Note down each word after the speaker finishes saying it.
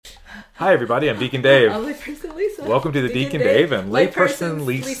Hi, everybody. I'm Deacon Dave. I'm layperson Lisa. Welcome to the Deacon Dave and Layperson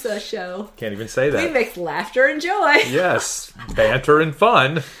Lisa show. Can't even say that. We mix laughter and joy. Yes, banter and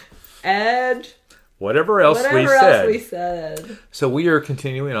fun. And whatever else we said. So we are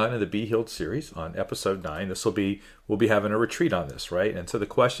continuing on in the Be Healed series on episode 9. We'll be having a retreat on this, right? And so the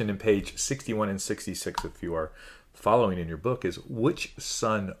question in page 61 and 66, if you are following in your book, is which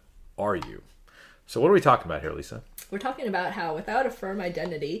son are you? So what are we talking about here, Lisa? We're talking about how without a firm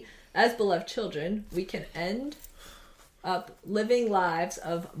identity, as beloved children, we can end up living lives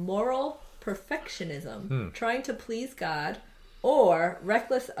of moral perfectionism, trying to please God, or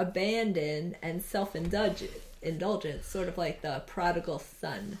reckless abandon and self-indulgence, sort of like the prodigal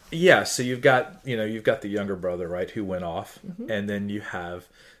son. Yeah, so you've got the younger brother, right, who went off, and then you have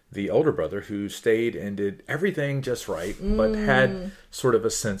the older brother who stayed and did everything just right, but had sort of a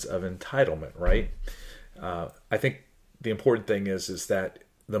sense of entitlement, right? I think the important thing is that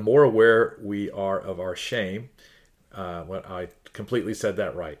the more aware we are of our shame, I completely said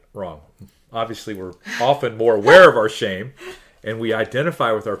that wrong. Obviously, we're often more aware of our shame, and we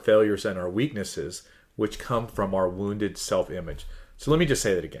identify with our failures and our weaknesses, which come from our wounded self-image. So let me just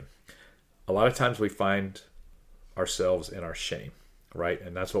say that again. A lot of times we find ourselves in our shame, right?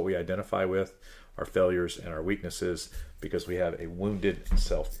 And that's what we identify with, our failures and our weaknesses, because we have a wounded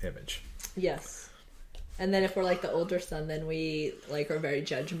self-image. Yes. And then if we're like the older son, then we are very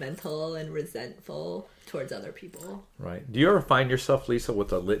judgmental and resentful towards other people. Right. Do you ever find yourself, Lisa,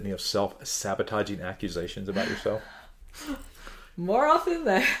 with a litany of self-sabotaging accusations about yourself? More often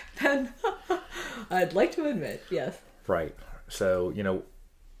than I'd like to admit, yes. Right. So,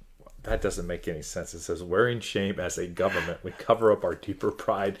 that doesn't make any sense. It says, wearing shame as a government, we cover up our deeper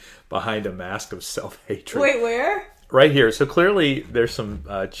pride behind a mask of self-hatred. Wait, where? Right here. So clearly there's some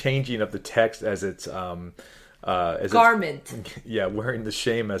changing of the text as it's... garment. Wearing the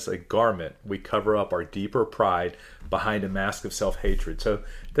shame as a garment, we cover up our deeper pride behind a mask of self-hatred. So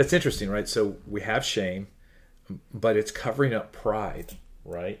that's interesting, right? So we have shame, but it's covering up pride,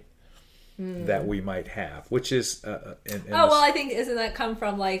 right? That we might have, which is I think isn't that come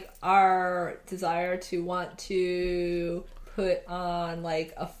from our desire to want to put on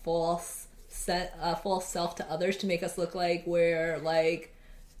a false self to others to make us look like we're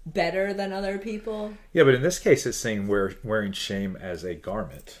better than other people? Yeah, but in this case it's saying we're wearing shame as a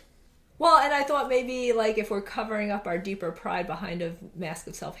garment. Well, and I thought maybe if we're covering up our deeper pride behind a mask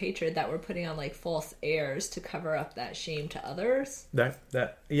of self-hatred, that we're putting on false airs to cover up that shame to others.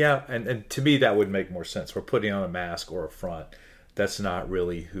 And to me that would make more sense. We're putting on a mask or a front. That's not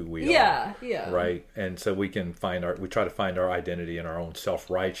really who we are. Yeah. Right? And so we try to find our identity in our own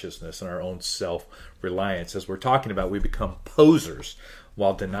self-righteousness and our own self-reliance. As we're talking about, we become posers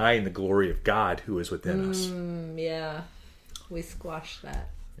while denying the glory of God who is within us. Yeah. We squash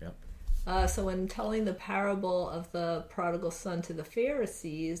that. Yep. So when telling the parable of the prodigal son to the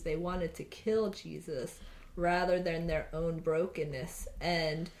Pharisees, they wanted to kill Jesus rather than their own brokenness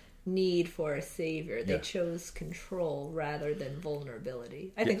and need for a savior. They chose control rather than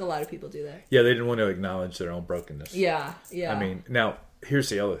vulnerability. I think a lot of people do that. Yeah, they didn't want to acknowledge their own brokenness. Yeah. I mean, now, here's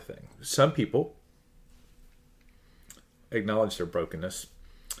the other thing. Some people acknowledge their brokenness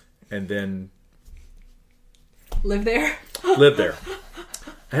and then live there.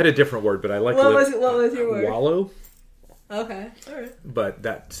 I had a different word, but I like what was your word? Wallow. Okay, all right. But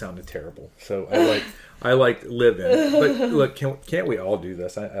that sounded terrible. So I like live in. But look, can't we all do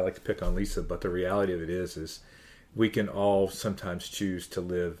this? I like to pick on Lisa, but the reality of it is we can all sometimes choose to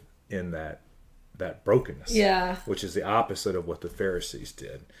live in that brokenness. Yeah. Which is the opposite of what the Pharisees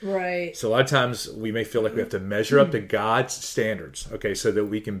did. Right. So a lot of times we may feel like we have to measure up to God's standards, okay, so that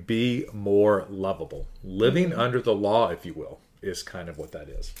we can be more lovable. Living under the law, if you will, is kind of what that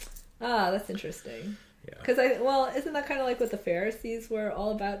is. Ah, that's interesting. Yeah. Because isn't that kind of what the Pharisees were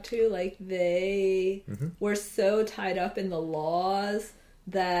all about too? They were so tied up in the laws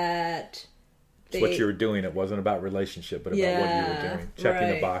that it's what you were doing. It wasn't about relationship, but about what you were doing. Checking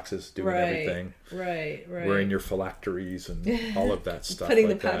the boxes, doing everything. Right. Wearing your phylacteries and all of that stuff. Putting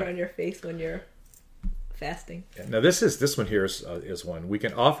the powder on your face when you're fasting. Yeah. Now this one here is one. We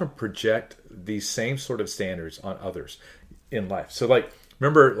can often project these same sort of standards on others in life. So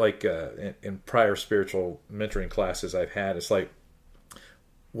remember in prior spiritual mentoring classes I've had, it's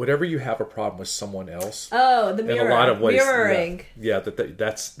whatever you have a problem with someone else. Oh, the mirror. In a lot of ways, mirroring. Yeah,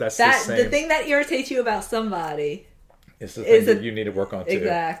 that's the same. The thing that irritates you about somebody is the thing that you need to work on too.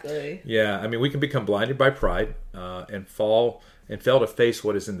 Exactly. Yeah, I mean, we can become blinded by pride and fail to face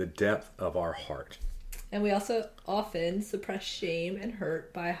what is in the depth of our heart. And we also often suppress shame and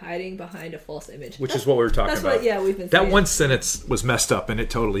hurt by hiding behind a false image. Which is what we were talking about. We've been saying. That one sentence was messed up, and it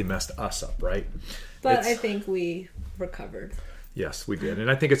totally messed us up, right? But I think we recovered. Yes, we did.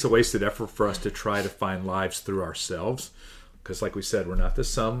 And I think it's a wasted effort for us to try to find lives through ourselves. Because like we said, we're not the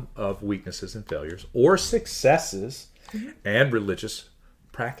sum of weaknesses and failures or successes and religious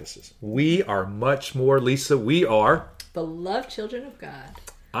practices. We are much more, Lisa. We are beloved children of God.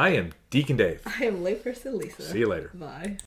 I am Deacon Dave. I am layperson Lisa. See you later. Bye.